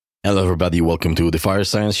Hello, everybody. Welcome to the Fire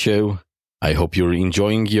Science Show. I hope you're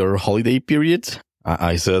enjoying your holiday period.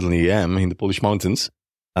 I certainly am in the Polish mountains.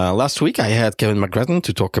 Last week, I had Kevin McGrattan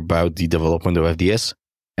to talk about the development of FDS,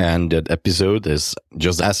 and that episode is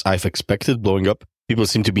just as I've expected, blowing up. People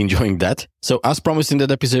seem to be enjoying that. So, as promised in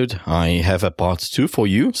that episode, I have a part 2 for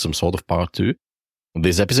you, some sort of part 2.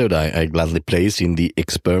 This episode, I gladly place in the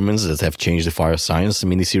experiments that have changed the fire science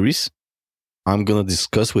miniseries. I'm going to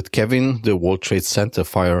discuss with Kevin the World Trade Center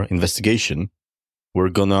fire investigation. We're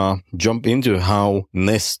going to jump into how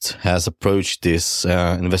NIST has approached this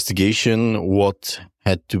investigation, what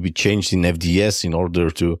had to be changed in FDS in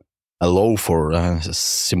order to allow for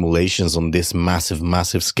simulations on this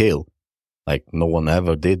massive scale, like no one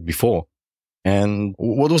ever did before. And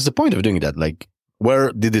what was the point of doing that? Like,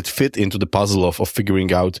 where did it fit into the puzzle of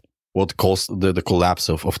figuring out what caused the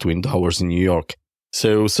collapse of Twin Towers in New York?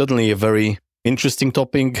 So certainly a very interesting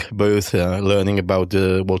topic, both learning about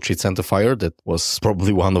the World Trade Center fire, that was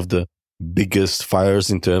probably one of the biggest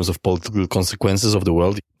fires in terms of political consequences of the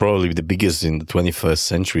world, probably the biggest in the 21st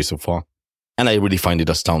century so far. And I really find it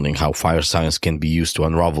astounding how fire science can be used to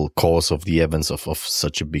unravel cause of the events of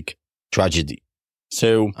such a big tragedy.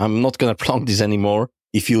 So I'm not going to prolong this anymore.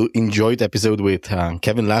 If you enjoyed the episode with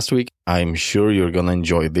Kevin last week, I'm sure you're going to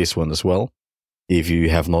enjoy this one as well. If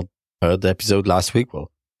you have not heard the episode last week,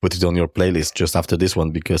 well, put it on your playlist just after this one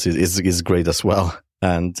because it is great as well.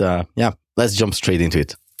 And let's jump straight into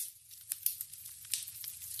it.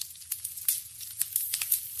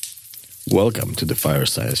 Welcome to the Fire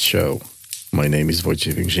Science Show. My name is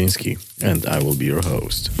Wojciech Większyński, and I will be your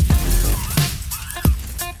host.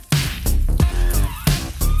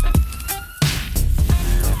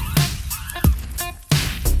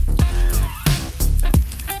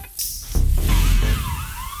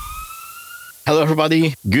 Hello,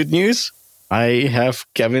 everybody. Good news. I have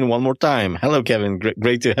Kevin one more time. Hello, Kevin.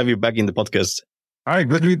 Great to have you back in the podcast. Hi,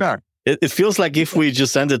 good to be back. It feels like if we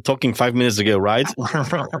just ended talking 5 minutes ago, right?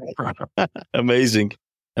 Amazing.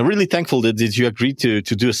 I'm really thankful that you agreed to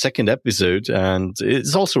do a second episode. And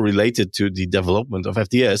it's also related to the development of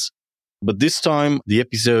FDS. But this time, the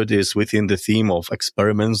episode is within the theme of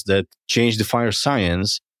experiments that change the fire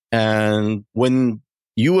science. And when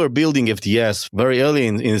you were building FDS very early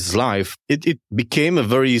in its life, it became a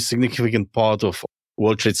very significant part of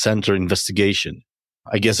World Trade Center investigation.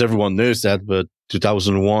 I guess everyone knows that, but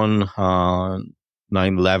 2001,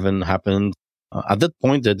 9/11 happened. At that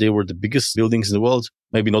point, that they were the biggest buildings in the world.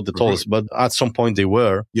 Maybe not the tallest, but at some point they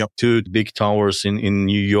were. Yep. 2 big towers in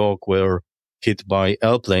New York were hit by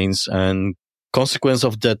airplanes, and consequence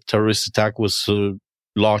of that terrorist attack was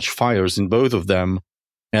large fires in both of them.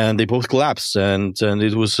 And they both collapsed. And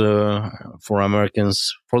it was, for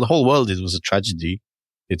Americans, for the whole world, it was a tragedy.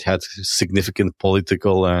 It had significant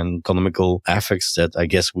political and economical effects that I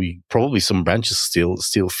guess probably some branches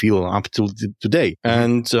still feel up to today.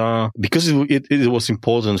 And, because it was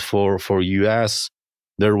important for US,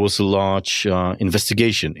 there was a large,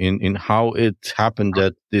 investigation in how it happened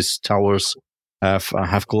that these towers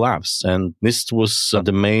have collapsed. And NIST was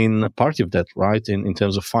the main party of that, right? In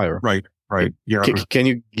terms of fire. Right. Yeah. Can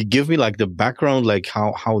you give me like the background, like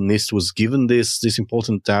how NIST was given this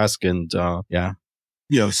important task? And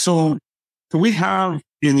Yeah. So we have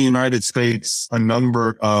in the United States a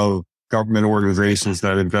number of government organizations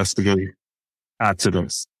that investigate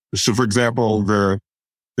accidents. So, for example,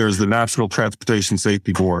 there's the National Transportation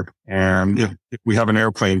Safety Board, and if we have an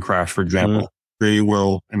airplane crash, for example, they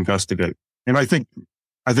will investigate. And I think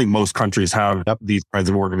most countries have these kinds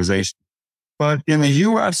of organizations. But in the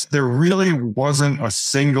U.S., there really wasn't a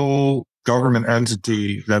single government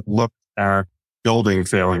entity that looked at building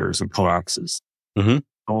failures and collapses. Mm-hmm.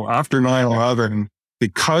 So after 9/11,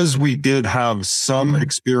 because we did have some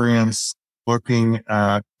experience looking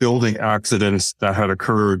at building accidents that had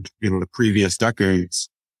occurred in the previous decades,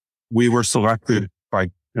 we were selected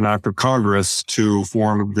by an act of Congress to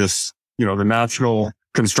form this, the National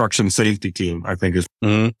Construction Safety Team, I think is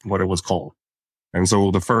what it was called. And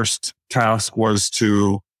so the first task was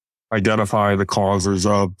to identify the causes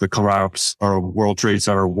of the collapse of World Trade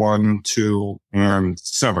Center 1, 2, and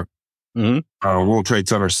 7. Mm-hmm. World Trade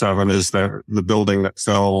Center 7 is the building that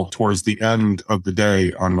fell towards the end of the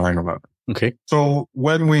day on 9/11. Okay. So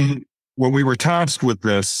when we were tasked with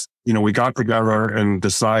this, we got together and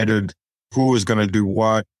decided who was going to do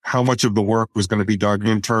what, how much of the work was going to be done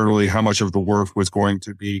internally, how much of the work was going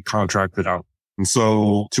to be contracted out. And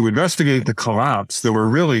so to investigate the collapse, there were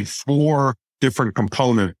really 4 different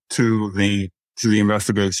components to the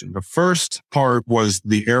investigation. The first part was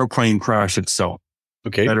the airplane crash itself.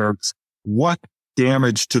 Okay. What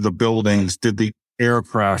damage to the buildings did the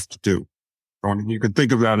aircraft do? You could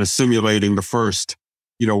think of that as simulating the first,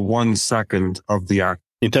 1 second of the act.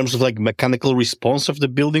 In terms of like mechanical response of the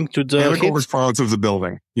building to the mechanical response of the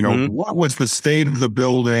building. What was the state of the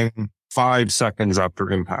building 5 seconds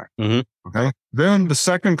after impact? Okay. Then the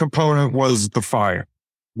second component was the fire.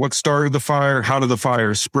 What started the fire? How did the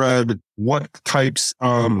fire spread? What types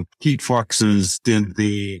of heat fluxes did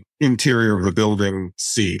the interior of the building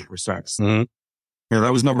see or sense? That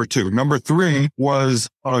was number 2. Number 3 was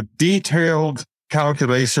a detailed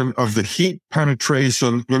calculation of the heat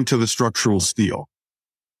penetration into the structural steel.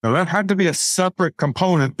 Now that had to be a separate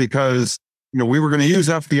component because, we were going to use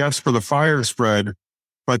FDS for the fire spread,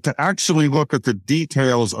 but to actually look at the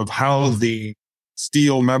details of how the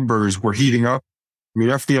steel members were heating up,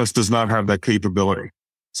 FDS does not have that capability.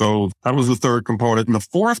 So that was the third component. And the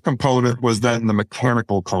fourth component was then the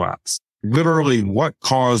mechanical collapse. Literally what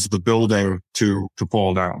caused the building to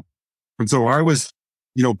fall down. And so I was,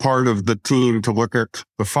 part of the team to look at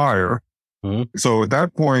the fire. So at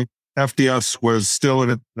that point, FDS was still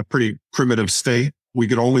in a pretty primitive state. We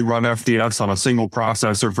could only run FDS on a single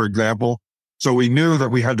processor, for example. So we knew that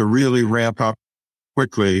we had to really ramp up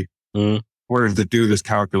quickly in order to do this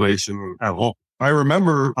calculation at all. I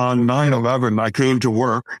remember on 9/11, I came to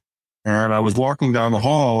work and I was walking down the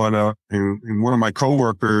hall and one of my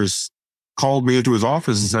coworkers called me into his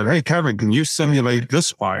office and said, "Hey, Kevin, can you simulate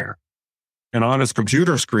this fire?" And on his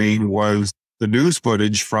computer screen was the news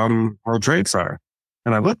footage from World Trade Center.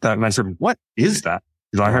 And I looked at it and I said, "What is that?"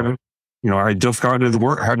 Because I hadn't, I just got into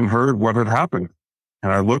work, hadn't heard what had happened.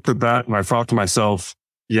 And I looked at that and I thought to myself,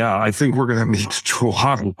 yeah, I think we're going to need to do a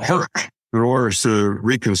lot of work in order to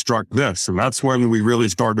reconstruct this. And that's when we really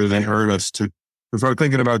started in earnest to start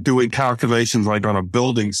thinking about doing calculations like on a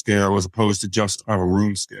building scale as opposed to just on a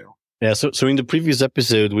room scale. Yeah. So in the previous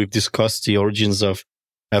episode, we've discussed the origins of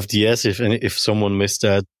FDS. If someone missed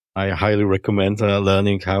that, I highly recommend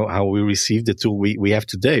learning how we received the tool we have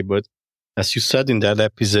today. But as you said in that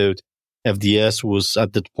episode, FDS was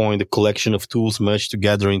at that point a collection of tools merged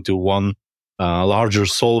together into one larger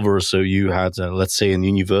solver. So you had, let's say, an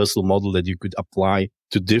universal model that you could apply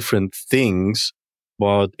to different things.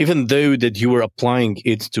 But even though that you were applying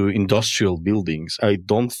it to industrial buildings, I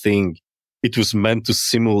don't think it was meant to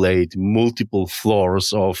simulate multiple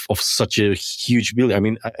floors of such a huge building. I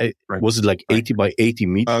mean, was it like 80 by 80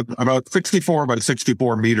 meters? About 64 by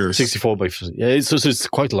 64 meters. 64 by, yeah. So it's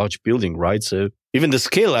quite a large building, right? So even the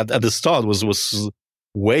scale at the start was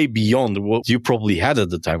way beyond what you probably had at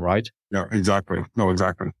the time, right? Yeah, exactly. No,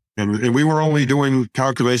 exactly. And we were only doing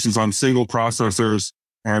calculations on single processors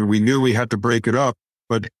and we knew we had to break it up.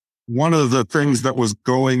 But one of the things that was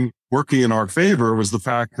working in our favor was the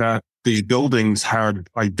fact that the buildings had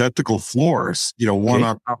identical floors, one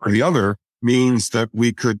on top of the other, means that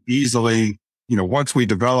we could easily, once we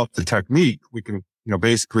develop the technique, we can,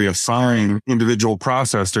 basically assign individual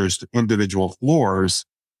processors to individual floors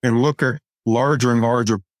and look at larger and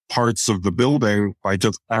larger parts of the building by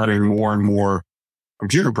just adding more and more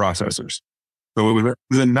computer processors. So it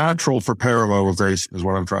was a natural for parallelization is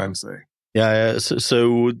what I'm trying to say. Yeah.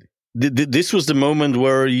 So this was the moment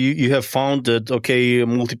where you have found that, okay,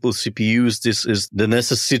 multiple CPUs, this is the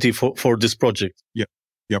necessity for this project. Yep.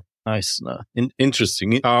 Nice.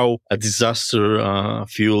 Interesting how a disaster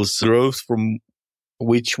fuels growth from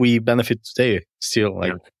which we benefit today still.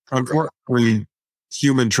 Unfortunately,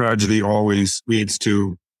 human tragedy always leads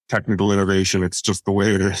to technical innovation. It's just the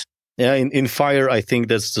way it is. Yeah. In fire, I think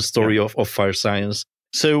that's the story of fire science.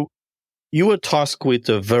 So you were tasked with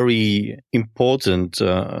a very important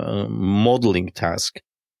modeling task.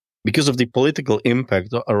 Because of the political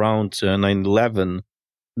impact around 9/11,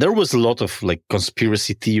 there was a lot of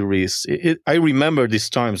conspiracy theories. I remember these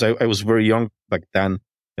times. I was very young back then.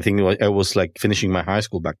 I think I was finishing my high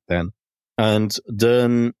school back then. And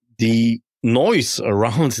then the noise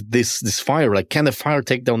around this fire, can a fire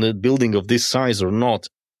take down a building of this size or not?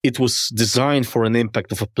 It was designed for an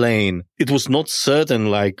impact of a plane. It was not certain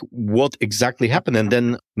what exactly happened. And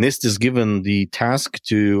then NIST is given the task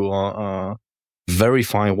to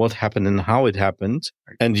verify what happened and how it happened.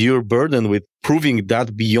 And you're burdened with proving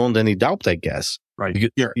that beyond any doubt, I guess. Right.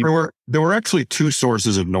 There were actually two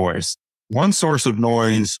sources of noise. One source of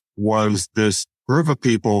noise was this group of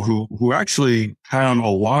people who actually had a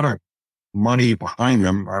lot of money behind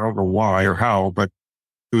them. I don't know why or how, but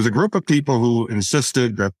it was a group of people who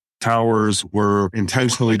insisted that towers were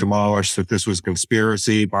intentionally demolished, that this was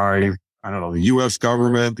conspiracy by, the U.S.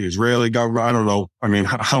 government, the Israeli government. I don't know. I mean,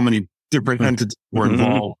 how many different entities were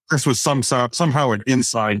involved. This was somehow an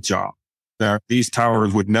inside job, that these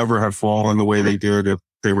towers would never have fallen the way they did if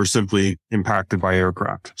they were simply impacted by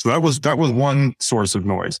aircraft. So that was one source of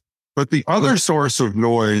noise. But the other source of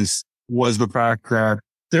noise was the fact that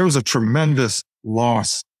there was a tremendous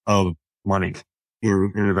loss of money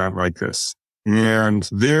in an event like this. And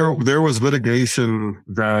there was litigation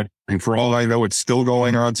that, and for all I know, it's still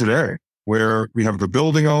going on today, where we have the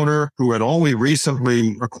building owner who had only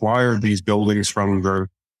recently acquired these buildings from the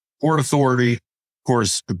Port Authority. Of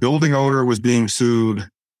course, the building owner was being sued.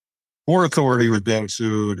 Port Authority was being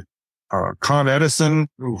sued. Con Edison,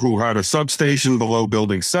 who had a substation below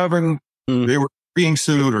Building 7, they were being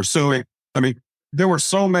sued or suing. I mean, there were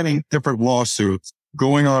so many different lawsuits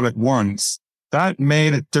going on at once. That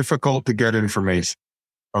made it difficult to get information.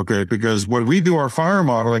 Okay. Because when we do our fire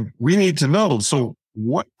modeling, we need to know. So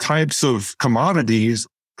what types of commodities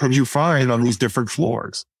can you find on these different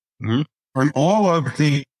floors? Mm-hmm. And all of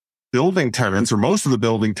the building tenants, or most of the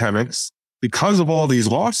building tenants, because of all these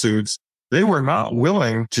lawsuits, they were not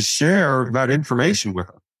willing to share that information with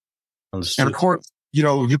us. Understood. And of course,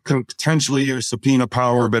 you can potentially use subpoena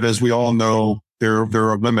power, but as we all know, there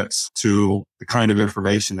are limits to the kind of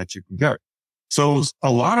information that you can get. So a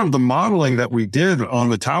lot of the modeling that we did on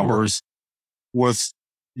the towers was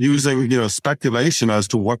using, speculation as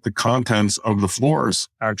to what the contents of the floors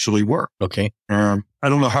actually were. Okay. I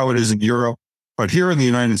don't know how it is in Europe, but here in the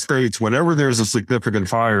United States, whenever there's a significant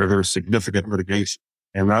fire, there's significant litigation.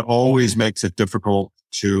 And that always makes it difficult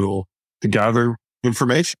to gather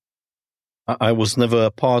information. I was never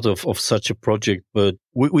a part of such a project, but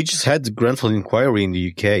we just had the Grenfell inquiry in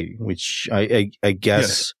the UK, which I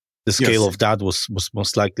guess the scale of that was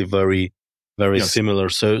most likely very, very similar.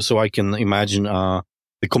 So I can imagine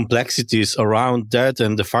the complexities around that,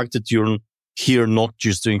 and the fact that you're here not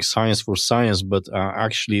just doing science for science, but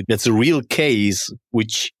actually that's a real case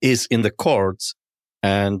which is in the courts.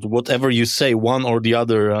 And whatever you say, one or the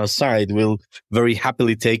other side will very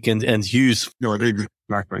happily take and use. No,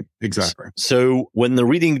 exactly. So when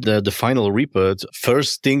reading the final report,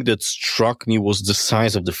 first thing that struck me was the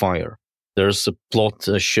size of the fire. There's a plot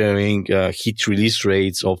showing heat release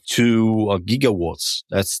rates of 2 gigawatts.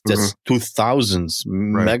 That's 2,000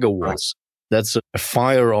 megawatts. Right. That's a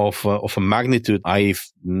fire of a magnitude I've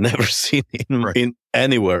never seen in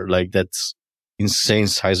anywhere. Like, that's insane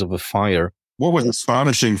size of a fire. What was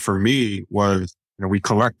astonishing for me was, we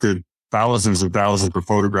collected thousands and thousands of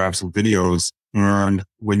photographs and videos. And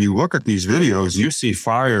when you look at these videos, you see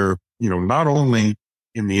fire, not only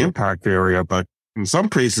in the impact area, but in some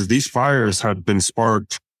cases, these fires had been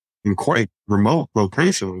sparked in quite remote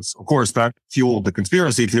locations. Of course, that fueled the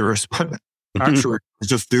conspiracy theorists, but actually it's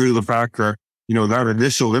just due to the fact that, that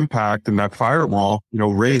initial impact and that firewall,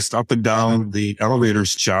 raced up and down the elevator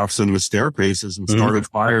shafts and the staircases and started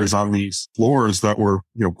fires on these floors that were,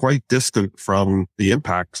 quite distant from the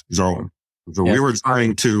impact zone. So we were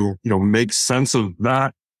trying to, make sense of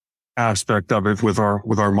that aspect of it with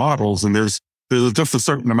our models. And there's just a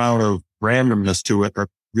certain amount of randomness to it that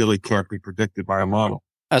really can't be predicted by a model.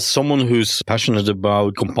 As someone who's passionate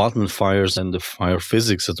about compartment fires and the fire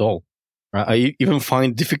physics at all, I even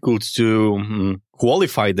find difficult to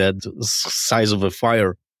qualify that size of a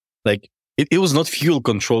fire. Like, it was not fuel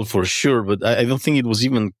control for sure, but I don't think it was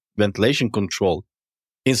even ventilation control.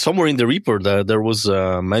 Somewhere in the report, there was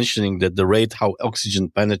mentioning that the rate how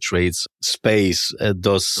oxygen penetrates space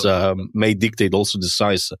may dictate also the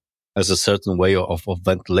size as a certain way of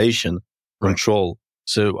ventilation control.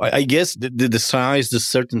 So I guess the size, the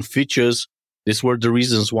certain features, these were the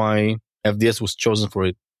reasons why FDS was chosen for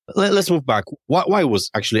it. Let's move back. Why was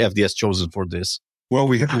actually FDS chosen for this? Well,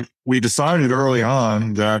 we decided early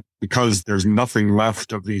on that because there's nothing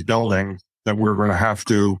left of these buildings, that we're going to have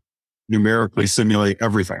to numerically simulate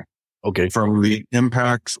everything. Okay. From the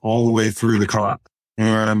impacts all the way through the collapse.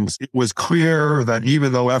 And it was clear that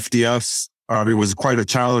even though FDS, it was quite a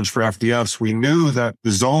challenge for FDS, we knew that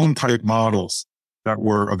the zone type models that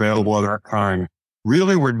were available at that time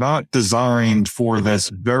really were not designed for this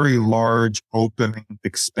very large open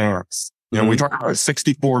expanse. We talk about a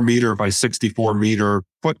 64 meter by 64 meter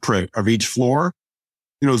footprint of each floor.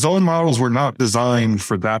 Zone models were not designed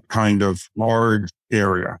for that kind of large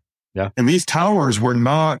area. Yeah. And these towers were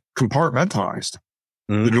not compartmentalized.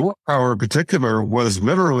 The North Tower in particular was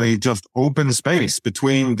literally just open space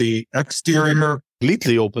between the exterior.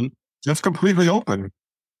 Completely open. Just completely open.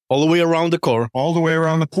 All the way around the core. All the way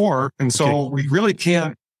around the core. And so we really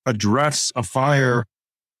can't address a fire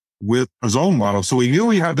with a zone model. So we knew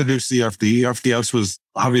we had to do CFD. FDS was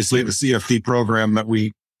obviously the CFD program that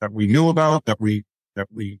we knew about, that we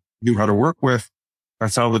knew how to work with.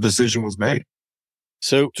 That's how the decision was made.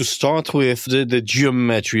 So to start with the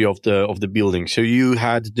geometry of the building. So you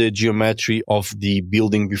had the geometry of the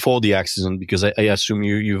building before the accident, because I assume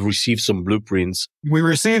you've received some blueprints. We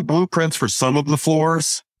received blueprints for some of the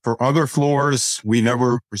floors. For other floors, we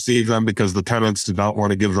never received them because the tenants did not want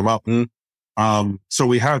to give them up. So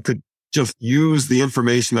we had to just use the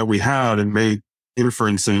information that we had and make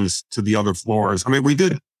inferences to the other floors. I mean,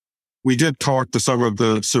 we did talk to some of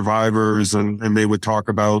the survivors and they would talk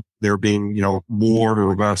about there being, more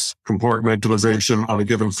or less compartmentalization on a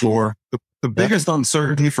given floor. The biggest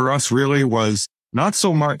uncertainty for us really was not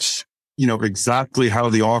so much, exactly how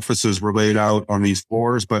the offices were laid out on these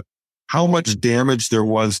floors, but how much damage there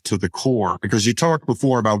was to the core, because you talked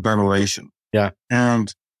before about ventilation. Yeah.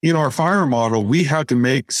 And in our fire model, we had to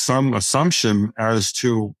make some assumption as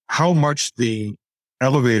to how much the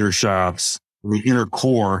elevator shafts, the inner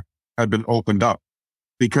core, had been opened up.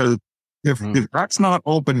 Because if that's not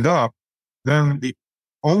opened up, then the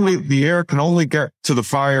air can only get to the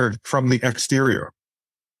fire from the exterior.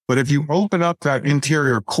 But if you open up that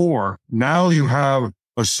interior core, now you have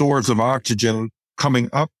a source of oxygen coming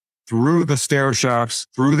up through the stair shafts,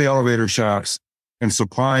 through the elevator shafts, and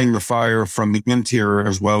supplying the fire from the interior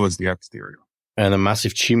as well as the exterior. And a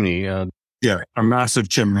massive chimney. Yeah, a massive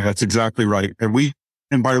chimney. That's exactly right.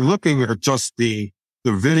 And by looking at just the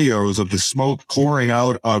videos of the smoke pouring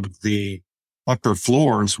out of the upper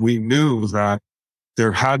floors, we knew that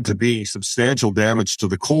there had to be substantial damage to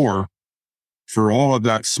the core for all of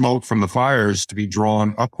that smoke from the fires to be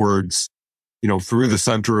drawn upwards, through the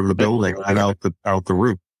center of the building and out the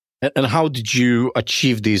roof. And how did you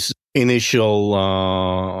achieve this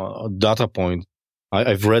initial data point?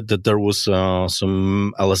 I've read that there was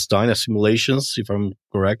some LS-DYNA simulations, if I'm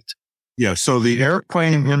correct. Yeah, so the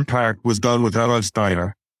airplane impact was done with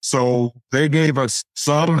LS-DYNA. So they gave us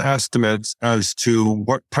some estimates as to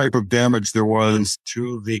what type of damage there was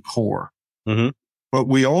to the core. Mm-hmm. But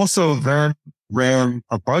we also then ran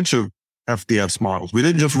a bunch of FDS models. We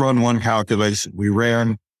didn't just run one calculation. We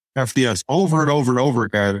ran FDS over and over and over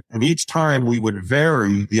again. And each time we would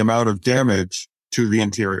vary the amount of damage to the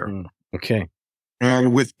interior. Okay.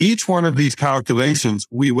 And with each one of these calculations,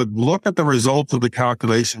 we would look at the results of the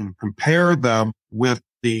calculation, compare them with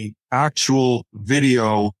the actual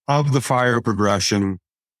video of the fire progression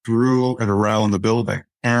through and around the building.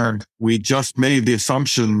 And we just made the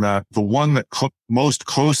assumption that the one that most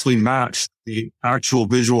closely matched the actual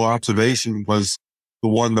visual observation was the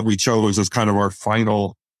one that we chose as kind of our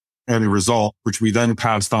final end result, which we then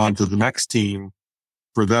passed on to the next team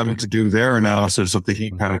for them to do their analysis of the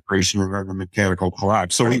heat penetration and the mechanical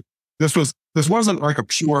collapse. So this wasn't like a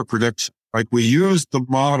pure prediction. Like we used the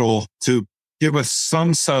model to give us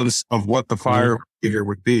some sense of what the fire behavior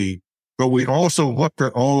would be, but we also looked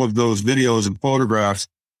at all of those videos and photographs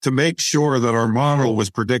to make sure that our model was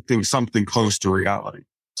predicting something close to reality.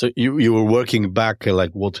 So you were working back,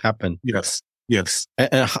 like what happened? Yes.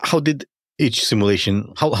 And how did each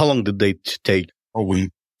simulation, how long did they take?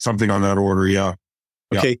 Something on that order, yeah.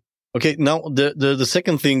 Okay. Now the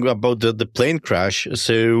second thing about the plane crash.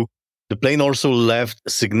 So the plane also left a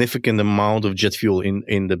significant amount of jet fuel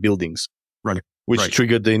in the buildings, right? Which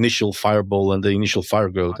triggered the initial fireball and the initial fire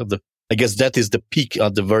growth of the. I guess that is the peak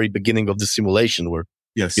at the very beginning of the simulation where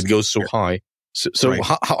it goes so high. So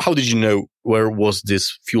how did you know where was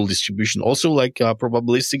this fuel distribution? Also like a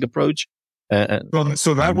probabilistic approach.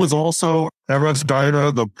 So that was also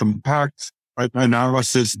LS-DYNA. The impact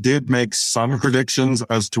analysis did make some predictions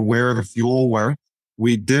as to where the fuel went.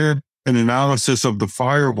 We did an analysis of the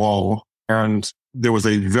firewall, and there was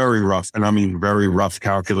a very rough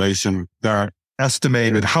calculation that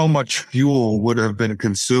estimated how much fuel would have been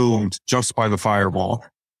consumed just by the firewall.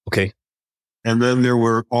 Okay. And then there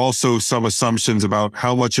were also some assumptions about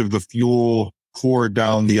how much of the fuel poured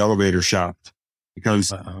down the elevator shaft.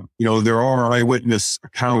 Because, there are eyewitness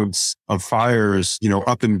accounts of fires,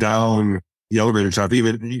 up and down the elevator shaft,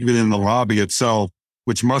 even in the lobby itself,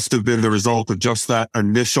 which must have been the result of just that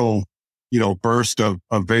initial, burst of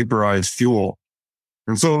vaporized fuel.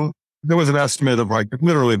 And so there was an estimate of like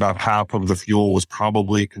literally about half of the fuel was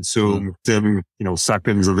probably consumed within,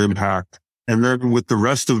 seconds of impact. And then with the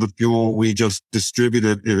rest of the fuel, we just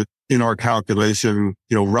distributed it in our calculation,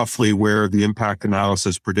 roughly where the impact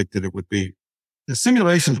analysis predicted it would be. The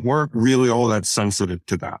simulations weren't really all that sensitive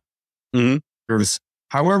to that. Mm-hmm.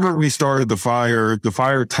 However we started the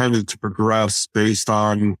fire tended to progress based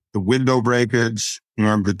on the window breakage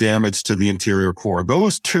and the damage to the interior core.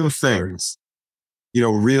 Those two things,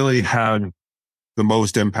 really had the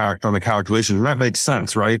most impact on the calculation. And that makes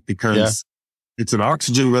sense, right? Because it's an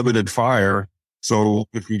oxygen limited fire. So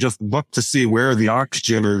if you just look to see where the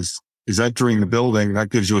oxygen is is entering the building, that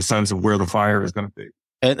gives you a sense of where the fire is going to be.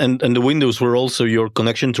 And the windows were also your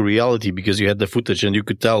connection to reality because you had the footage and you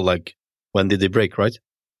could tell like when did they break, right?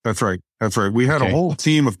 That's right. That's right. We had a whole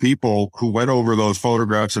team of people who went over those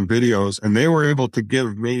photographs and videos, and they were able to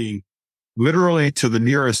give me literally to the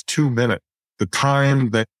nearest 2 minutes the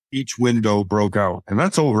time that each window broke out. And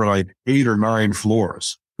that's over like 8 or 9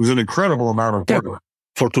 floors. It was an incredible amount of work.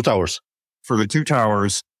 For 2 towers. For the 2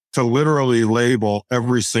 towers to literally label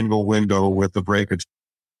every single window with the breakage.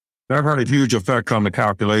 That had a huge effect on the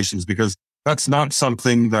calculations because that's not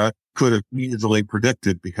something that could have easily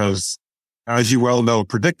predicted because, as you well know,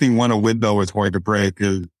 predicting when a window is going to break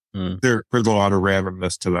is there's a lot of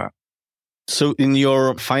randomness to that. So in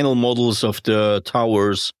your final models of the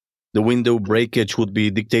towers, the window breakage would be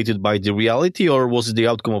dictated by the reality, or was it the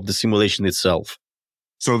outcome of the simulation itself?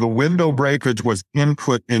 So the window breakage was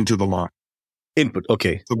input into the line. Input,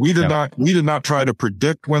 okay. So we did not try to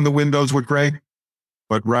predict when the windows would break,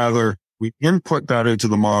 but rather we input that into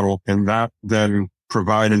the model, and that then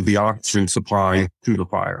provided the oxygen supply to the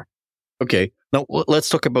fire. Okay. Now let's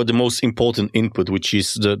talk about the most important input, which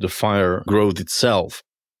is the fire growth itself.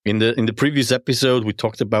 In the previous episode, we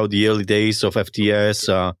talked about the early days of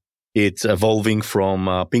FTS. It's evolving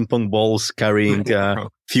from ping pong balls carrying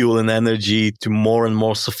fuel and energy to more and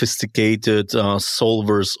more sophisticated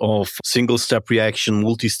solvers of single-step reaction,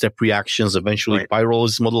 multi-step reactions, eventually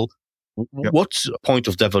pyrolysis model. Yep. What point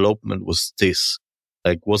of development was this?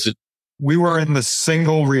 Like, was it? We were in the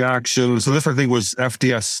single reaction. So this, I think, was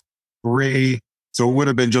FTS 3. So it would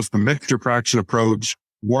have been just the mixture fraction approach,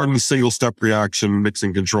 one single-step reaction,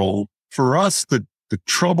 mixing control. For us, the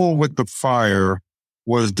trouble with the fire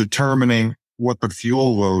was determining what the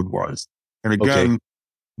fuel load was. And again,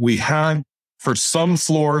 we had, for some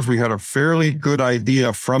floors, we had a fairly good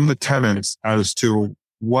idea from the tenants as to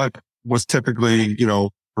what was typically,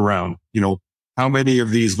 around, how many of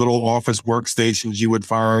these little office workstations you would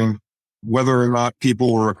find, whether or not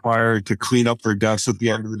people were required to clean up their desks at the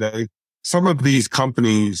end of the day. Some of these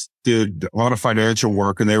companies did a lot of financial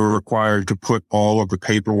work and they were required to put all of the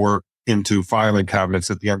paperwork into filing cabinets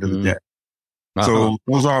at the end of the day. So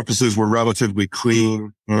those offices were relatively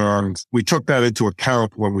clean, and we took that into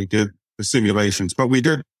account when we did the simulations, but we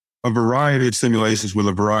did a variety of simulations with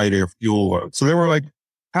a variety of fuel loads. So there were like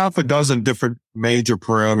half a dozen different major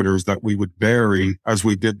parameters that we would vary as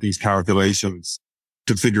we did these calculations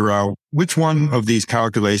to figure out which one of these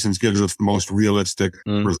calculations gives us the most realistic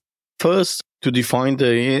result. First, to define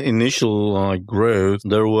the initial growth,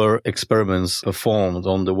 there were experiments performed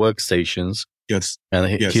on the workstations. Yes. And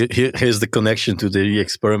here's the connection to the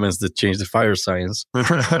experiments that changed the fire science.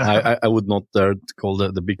 I would not dare to call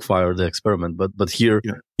the big fire the experiment, but here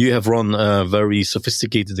you have run very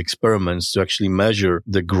sophisticated experiments to actually measure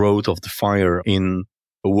the growth of the fire in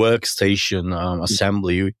a workstation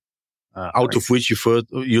assembly, out of which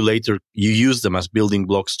you later use them as building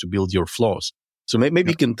blocks to build your floors. So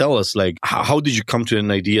maybe you can tell us, like, how did you come to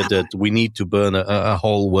an idea that we need to burn a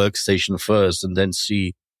whole workstation first and then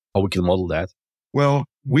see how we can model that? Well,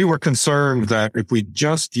 we were concerned that if we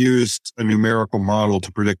just used a numerical model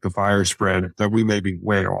to predict the fire spread, that we may be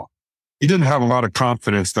way off. We didn't have a lot of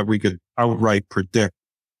confidence that we could outright predict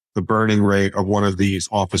the burning rate of one of these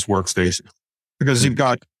office workstations. Because you've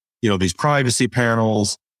got, these privacy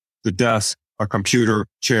panels, the desk, a computer,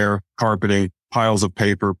 chair, carpeting, piles of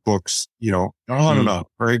paper, books, on and on,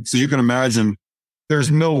 right? So you can imagine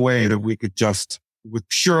there's no way that we could just,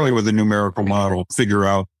 surely with a numerical model, figure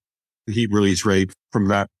out the heat release rate from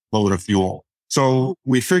that load of fuel. So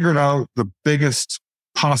we figured out the biggest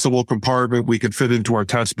possible compartment we could fit into our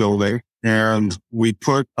test building, and we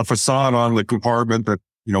put a facade on the compartment that,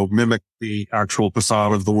 mimicked the actual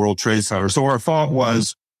facade of the World Trade Center. So our thought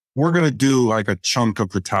was, we're going to do like a chunk of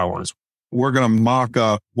the towers. We're going to mock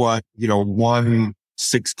up what, 1/16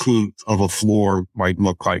 of a floor might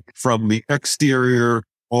look like from the exterior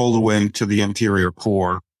all the way to the interior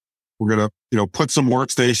core. We're going to, put some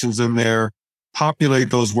workstations in there, populate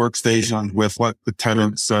those workstations with what the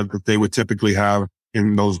tenants said that they would typically have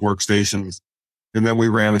in those workstations. And then we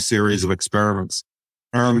ran a series of experiments.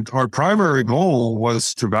 And our primary goal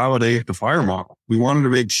was to validate the fire model. We wanted to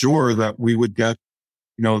make sure that we would get,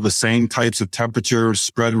 the same types of temperatures,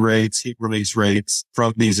 spread rates, heat release rates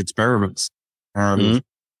from these experiments. And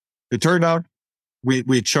it turned out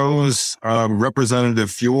we chose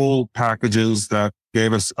representative fuel packages that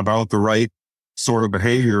gave us about the right sort of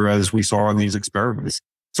behavior as we saw in these experiments.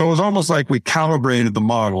 So it was almost like we calibrated the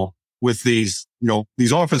model with these,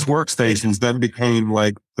 these office workstations then became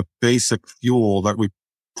like the basic fuel that we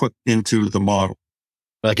put into the model.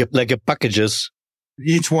 Like a packages.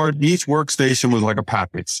 each workstation was like a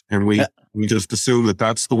package, and we just assumed that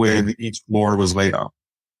that's the way that each floor was laid out.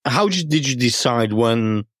 How did you decide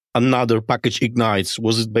when another package ignites?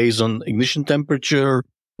 Was it based on ignition temperature,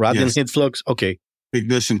 radiant heat flux? Okay.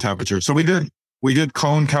 Ignition temperature. So we did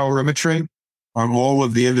cone calorimetry on all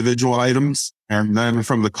of the individual items. And then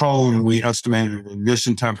from the cone, we estimated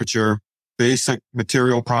ignition temperature, basic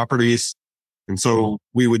material properties. And so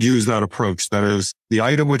we would use that approach. That is, the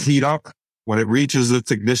item would heat up. When it reaches its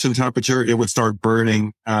ignition temperature, it would start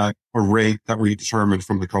burning at a rate that we determined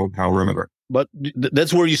from the cone calorimeter. But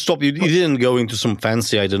that's where you stopped. You didn't go into some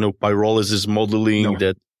fancy, I don't know, pyrolysis modeling.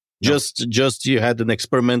 No. Just you had an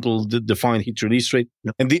experimental defined heat release rate.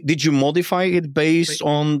 Yep. And did you modify it based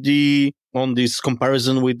on this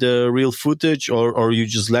comparison with the real footage, or you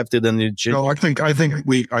just left it and it changed? No, I think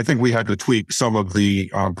we had to tweak some of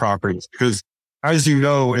the properties, because, as you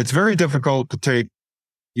know, it's very difficult to take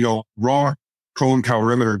raw cone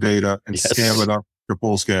calorimeter data and scale it up to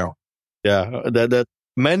full scale. Yeah, that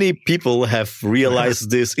many people have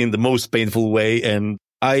realized this in the most painful way, and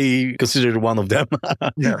I consider one of them.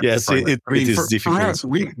 Yes, it is difficult. Us,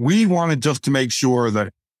 we wanted just to make sure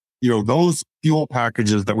that, those fuel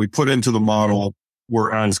packages that we put into the model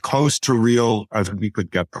were as close to real as we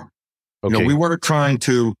could get them. Okay. We weren't trying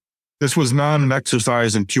to, this was not an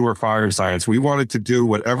exercise in pure fire science. We wanted to do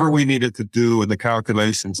whatever we needed to do in the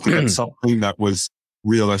calculations to get something that was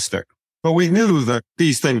realistic. But we knew that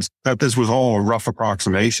that this was all a rough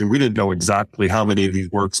approximation. We didn't know exactly how many of these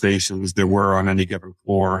workstations there were on any given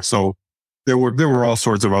floor. So there were all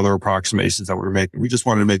sorts of other approximations that we were making. We just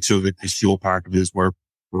wanted to make sure that these fuel packages were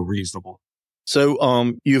reasonable.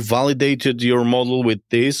 So, you validated your model with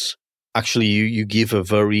this. Actually, you give a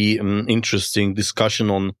very interesting discussion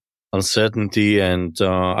on uncertainty and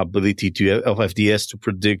ability of FDS to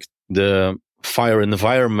predict the fire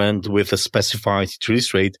environment with a specified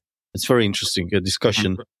release rate. It's very interesting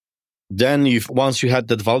discussion. Then once you had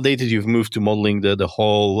that validated, you've moved to modeling the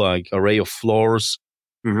whole array of floors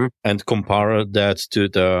and compare that to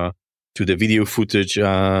the video footage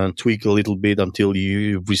and tweak a little bit until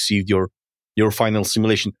you received your final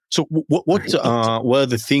simulation. So what were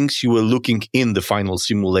the things you were looking in the final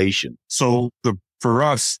simulation? So for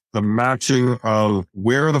us, the matching of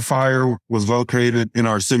where the fire was located in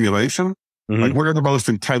our simulation, like where the most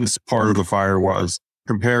intense part of the fire was,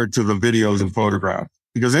 compared to the videos and photographs.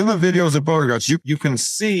 Because in the videos and photographs, you can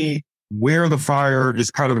see where the fire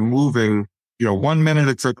is kind of moving. 1 minute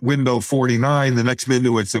it's at window 49, the next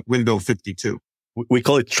minute it's at window 52. We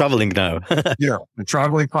call it traveling now. Yeah, the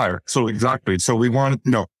traveling fire. So exactly. So we wanted to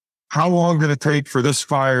know, how long did it take for this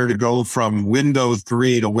fire to go from window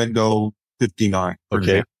 3 to window 59?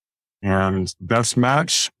 Okay. And best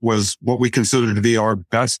match was what we considered to be our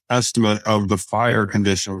best estimate of the fire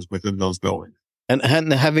conditions within those buildings. And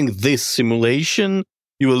having this simulation,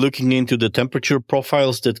 you were looking into the temperature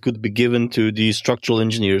profiles that could be given to the structural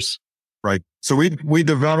engineers. Right. So we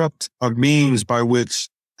developed a means by which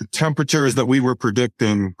the temperatures that we were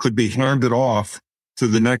predicting could be handed off to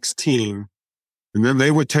the next team. And then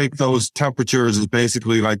they would take those temperatures as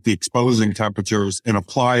basically like the exposing temperatures and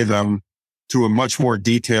apply them to a much more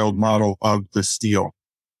detailed model of the steel.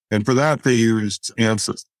 And for that, they used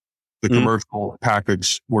ANSYS, the commercial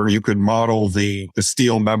package, where you could model the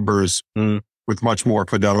steel members with much more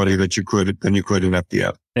fidelity than you could in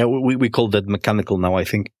FDS. Yeah, we call that mechanical now, I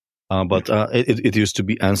think. But it used to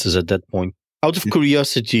be ANSYS at that point. Out of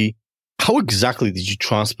curiosity, how exactly did you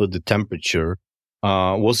transfer the temperature?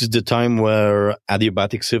 Was it the time where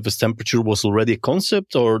adiabatic surface temperature was already a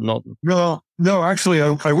concept or not? No, actually,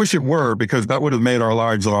 I wish it were, because that would have made our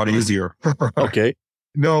lives a lot easier. Okay.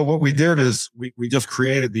 No, what we did is we just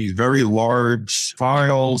created these very large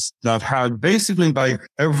files that had basically like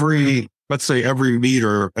every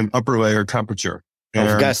meter an upper layer temperature.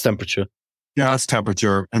 Of gas temperature. Gas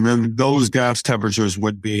temperature. And then those gas temperatures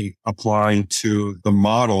would be applied to the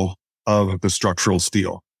model of the structural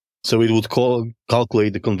steel. So it would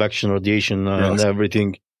calculate the convection, radiation, and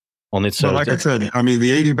everything on its own. Like I said, the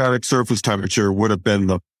adiabatic surface temperature would have been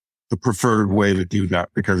the preferred way to do that,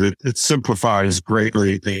 because it simplifies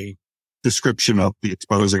greatly the description of the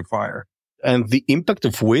exposing fire. And the impact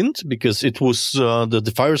of wind, because it was,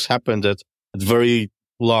 the fires happened at very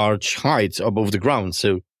large heights above the ground.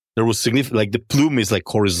 So there was significant, like the plume is like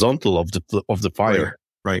horizontal of the fire.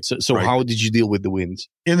 Right. So how did you deal with the wind?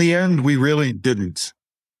 In the end, we really didn't.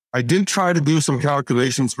 I did try to do some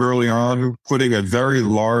calculations early on, putting a very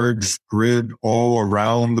large grid all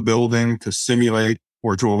around the building to simulate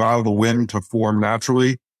or to allow the wind to form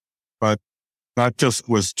naturally. But that just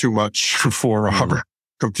was too much for our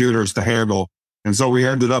computers to handle. And so we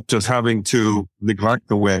ended up just having to neglect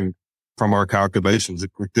the wind from our calculations.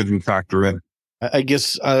 It didn't factor in. I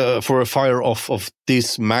guess for a fire of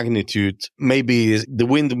this magnitude, maybe the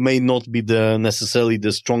wind may not be necessarily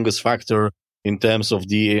the strongest factor in terms of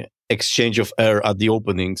the exchange of air at the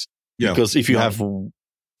openings. Yeah. Because if you have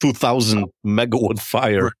 2,000 megawatt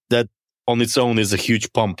fire, that on its own is a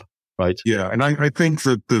huge pump, right? Yeah. And I think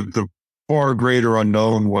that the far greater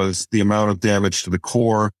unknown was the amount of damage to the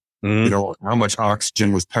core, how much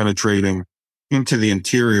oxygen was penetrating into the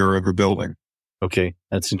interior of a building. Okay.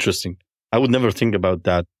 That's interesting. I would never think about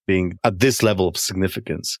that being at this level of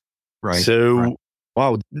significance. Right. So,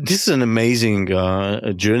 wow, this is an amazing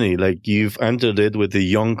journey. Like you've entered it with a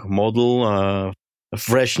young model, a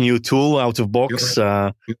fresh new tool out of box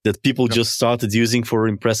that people just started using for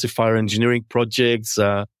impressive fire engineering projects.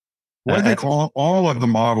 I think all of the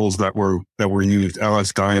models that were used,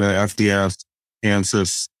 LS Dyna, FDS,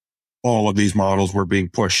 ANSYS, all of these models were being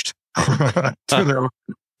pushed to them.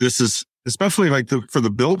 This is especially like for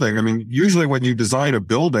the building. I mean, usually when you design a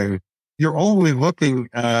building, you're only looking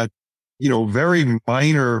at, very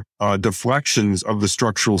minor deflections of the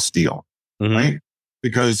structural steel, right?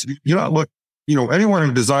 Because anyone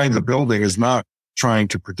who designed the building is not trying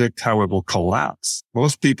to predict how it will collapse.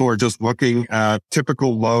 Most people are just looking at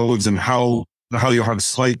typical loads and how you'll have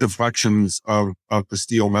slight deflections of the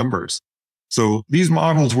steel members. So these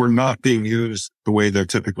models were not being used the way they're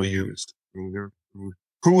typically used. I mean,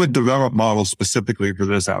 who would develop models specifically for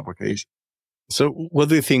this application? So what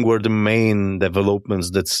do you think were the main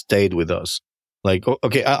developments that stayed with us? Like,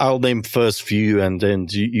 okay, I'll name first few and then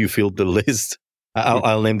you fill the list.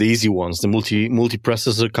 I'll name the easy ones, the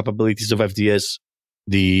multi-processor capabilities of FDS,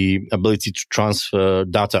 the ability to transfer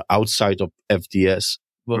data outside of FDS.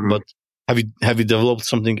 But have you developed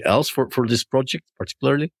something else for this project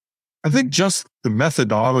particularly? I think just the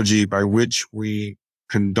methodology by which we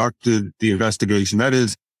conducted the investigation. That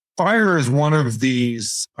is, fire is one of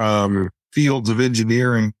these fields of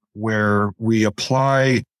engineering where we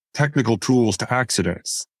apply technical tools to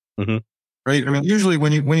accidents. Right? I mean, usually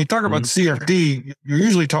when you talk about CFD, you're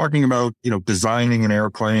usually talking about, designing an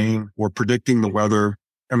airplane or predicting the weather.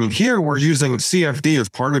 I mean, here we're using CFD as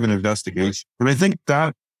part of an investigation. And I think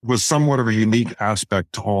that was somewhat of a unique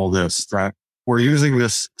aspect to all this, that we're using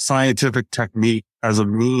this scientific technique as a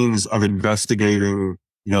means of investigating,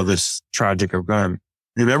 this tragic event.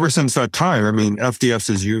 And ever since that time, I mean, FDS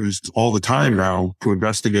is used all the time now to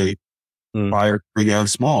investigate fire, big and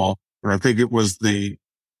small. And I think it was the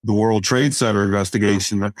World Trade Center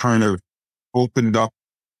investigation that kind of opened up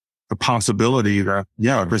the possibility that,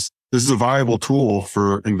 this is a viable tool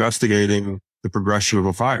for investigating the progression of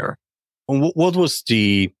a fire. And what was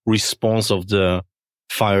the response of the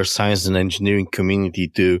fire science and engineering community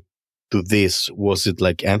to this? Was it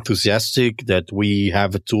like enthusiastic that we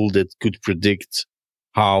have a tool that could predict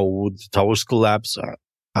how would the towers collapse?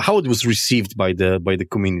 How it was received by the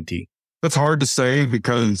community? That's hard to say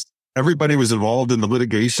because everybody was involved in the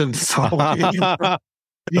litigation. So that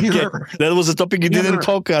was a topic you didn't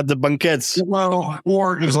talk at the banquets. Well,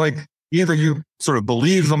 or it was like either you sort of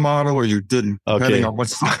believe the model or you didn't, depending on what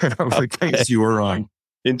side of the case you were on.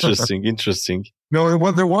 Interesting.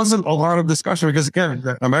 No, there wasn't a lot of discussion because, again,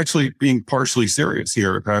 I'm actually being partially serious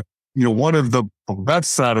here. That, one of the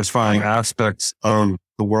best satisfying aspects of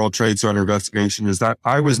the World Trade Center investigation is that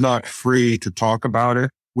I was not free to talk about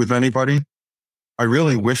it with anybody. I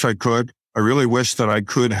really wish I could. I really wish that I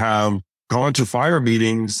could have gone to fire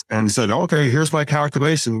meetings and said, okay, here's my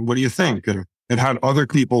calculation. What do you think? And had other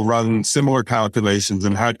people run similar calculations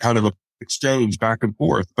and had kind of an exchange back and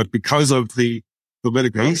forth. But because of the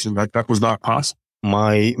litigation, that was not possible.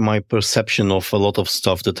 My perception of a lot of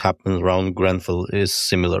stuff that happened around Grenfell is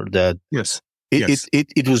similar. That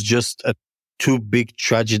it was just a too big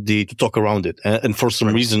tragedy to talk around it, and for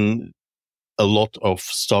some reason, a lot of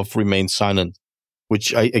stuff remained silent,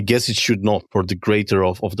 which I guess it should not. For the greater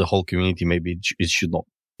of the whole community, maybe it should not.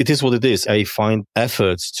 It is what it is. I find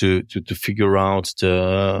efforts to figure out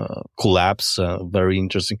the collapse very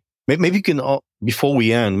interesting. Maybe you can, before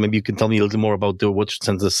we end, maybe you can tell me a little more about the World Trade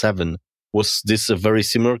Center 7. Was this a very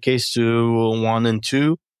similar case to 1 and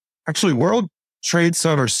 2? Actually, World Trade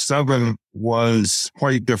Center 7 was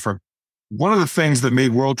quite different. One of the things that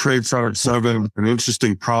made World Trade Center 7 an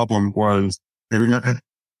interesting problem was,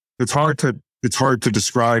 it's hard to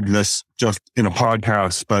describe this just in a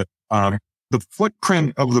podcast, but the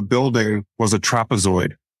footprint of the building was a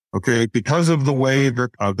trapezoid. Okay, because of the way that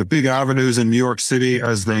the big avenues in New York City,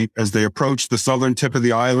 as they approach the southern tip of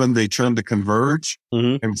the island, they tend to converge.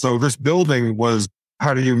 And so this building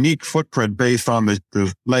had a unique footprint based on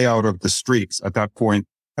the layout of the streets at that point,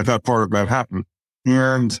 at that part of Manhattan.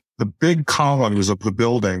 and the big columns of the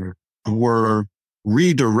building were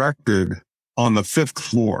redirected on the 5th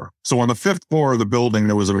floor. So on the 5th floor of the building,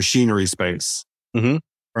 there was a machinery space. Mm-hmm.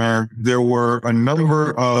 And there were a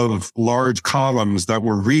number of large columns that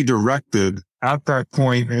were redirected at that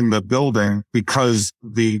point in the building because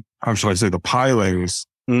the pilings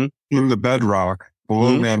in the bedrock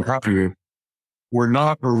below Manhattan were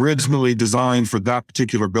not originally designed for that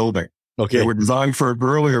particular building. Okay. They were designed for an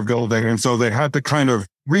earlier building. And so they had to kind of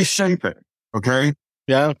reshape it. Okay.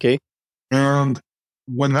 Yeah. Okay. And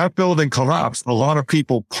when that building collapsed, a lot of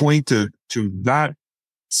people pointed to that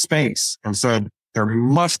space and said, there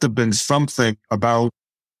must have been something about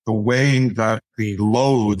the way that the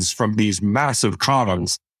loads from these massive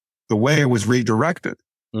columns, the way it was redirected.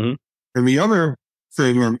 Mm-hmm. And the other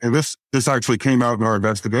thing, and this actually came out in our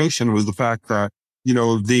investigation, was the fact that,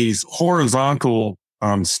 these horizontal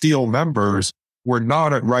steel members were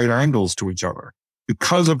not at right angles to each other.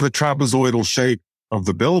 Because of the trapezoidal shape of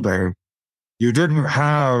the building, you didn't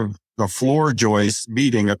have the floor joists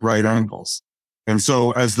meeting at right angles. And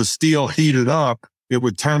so as the steel heated up, it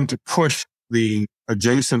would tend to push the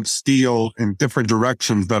adjacent steel in different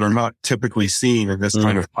directions that are not typically seen in this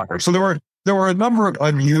kind of fire. So there were a number of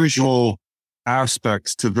unusual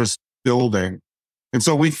aspects to this building. And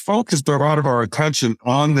so we focused a lot of our attention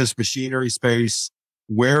on this machinery space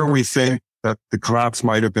where we think that the collapse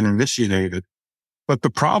might have been initiated. But the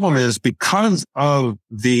problem is because of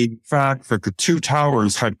the fact that the 2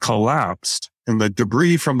 towers had collapsed and the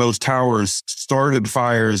debris from those towers started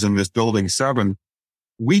fires in this building 7,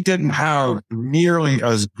 we didn't have nearly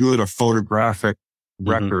as good a photographic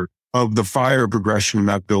record of the fire progression in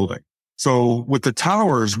that building. So with the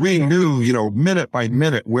towers, we knew, minute by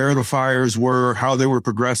minute where the fires were, how they were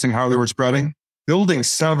progressing, how they were spreading. Building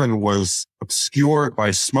 7 was obscured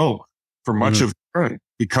by smoke for much of the day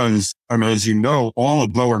because, as you know, all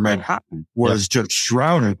of lower Manhattan was just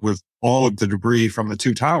shrouded with all of the debris from the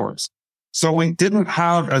 2 towers. So we didn't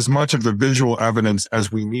have as much of the visual evidence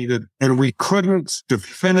as we needed, and we couldn't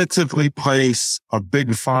definitively place a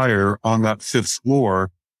big fire on that 5th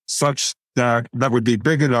floor such that would be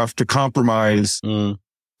big enough to compromise the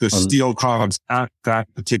steel columns at that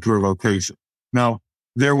particular location. Now,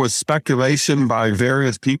 there was speculation by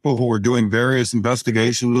various people who were doing various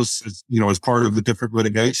investigations, as part of the different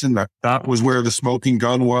litigation that was where the smoking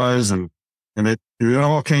gun was. And it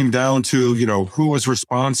all came down to, who was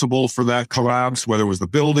responsible for that collapse, whether it was the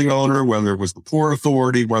building owner, whether it was the Port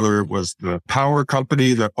Authority, whether it was the power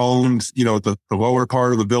company that owned, the lower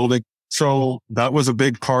part of the building. So that was a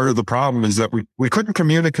big part of the problem, is that we couldn't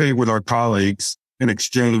communicate with our colleagues and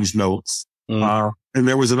exchange notes. And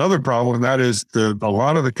there was another problem, and that is a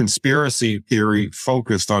lot of the conspiracy theory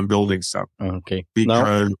focused on Building 7. Okay.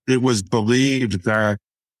 Because it was believed that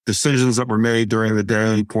decisions that were made during the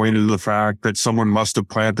day pointed to the fact that someone must have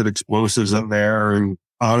planted explosives in there, and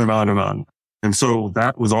on and on and on. And so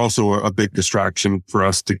that was also a big distraction for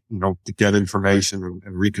us to get information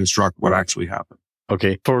and reconstruct what actually happened.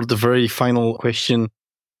 Okay. For the very final question,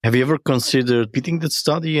 have you ever considered repeating that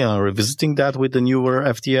study or revisiting that with the newer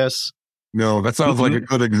FTS? No, that sounds like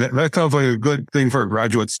a good thing for a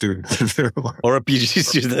graduate student. Or a PhD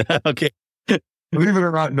student. Okay. Believe it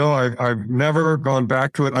or not, no, I've never gone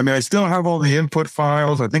back to it. I still have all the input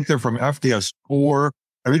files. I think they're from FTS4.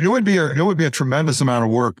 It would be a tremendous amount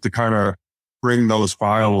of work to kind of bring those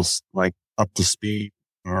files up to speed.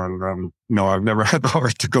 And no, I've never had the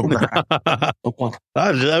heart to go back.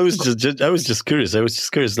 I was just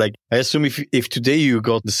curious. Like, I assume if today you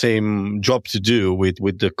got the same job to do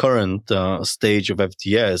with the current stage of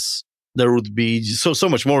FTS, there would be so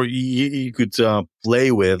much more you could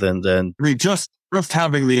play with, and then just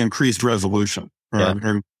having the increased resolution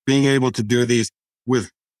and being able to do these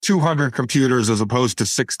with 200 computers as opposed to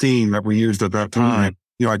 16 that we used at that time.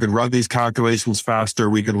 I could run these calculations faster.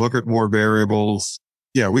 We could look at more variables.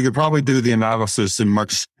 Yeah, we could probably do the analysis in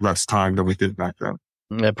much less time than we did back then.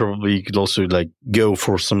 Yeah, probably you could also go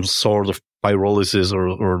for some sort of pyrolysis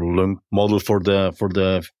or model for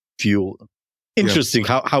the fuel. Interesting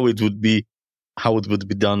how it would be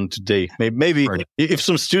done today. Maybe right. if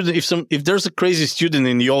there's a crazy student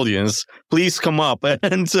in the audience, please come up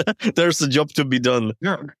and there's a job to be done.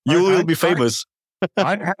 Yeah, you will be famous.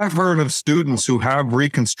 I have heard of students who have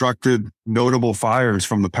reconstructed notable fires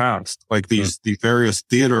from the past, like these various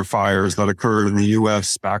theater fires that occurred in the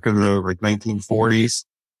U.S. back in the 1940s.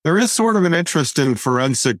 There is sort of an interest in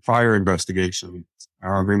forensic fire investigation.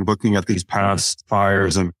 I've been looking at these past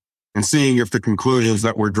fires and seeing if the conclusions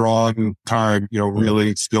that were drawn in time,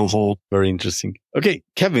 really still hold. Very interesting. Okay,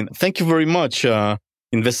 Kevin, thank you very much.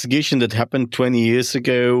 Investigation that happened 20 years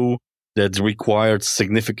ago. that required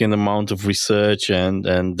significant amount of research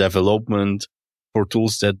and development for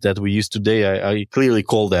tools that we use today. I clearly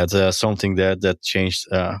call that something that changed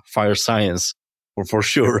fire science for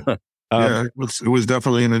sure. It was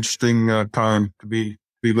definitely an interesting time to be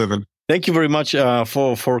living. Thank you very much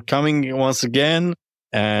for coming once again.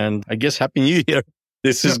 And I guess Happy New Year.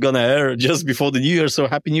 This is going to air just before the New Year. So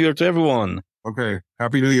Happy New Year to everyone. Okay.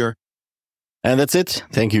 Happy New Year. And that's it.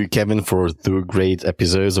 Thank you, Kevin, for 2 great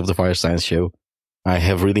episodes of the Fire Science Show. I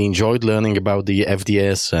have really enjoyed learning about the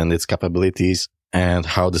FDS and its capabilities and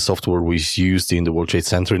how the software was used in the World Trade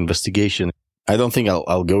Center investigation. I don't think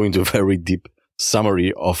I'll go into a very deep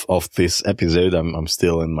summary of this episode. I'm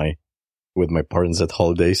still with my parents at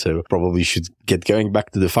holiday, so probably should get going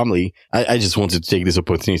back to the family. I just wanted to take this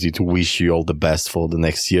opportunity to wish you all the best for the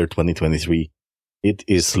next year, 2023. It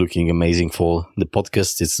is looking amazing for the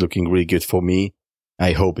podcast. It's looking really good for me.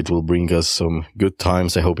 I hope it will bring us some good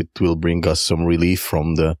times. I hope it will bring us some relief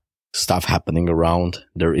from the stuff happening around.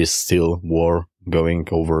 There is still war going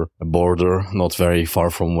over a border not very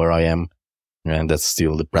far from where I am, and that's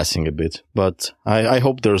still depressing a bit. But I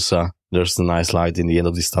hope there's a nice light in the end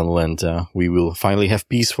of this tunnel, and we will finally have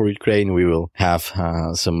peace for Ukraine. We will have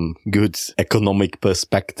some good economic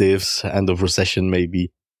perspectives, end of recession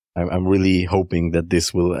maybe. I'm really hoping that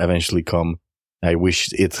this will eventually come. I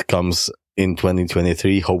wish it comes in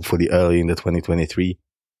 2023, hopefully early in the 2023.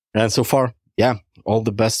 And so far, all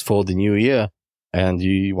the best for the new year. And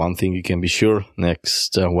one thing you can be sure,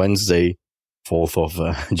 next Wednesday, 4th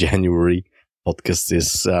of January, podcast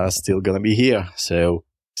is still going to be here. So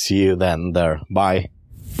see you then there. Bye.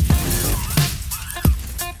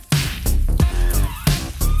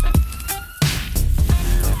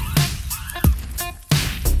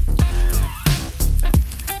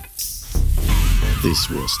 This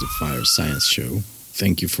was the Fire Science Show.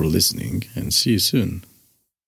 Thank you for listening and see you soon.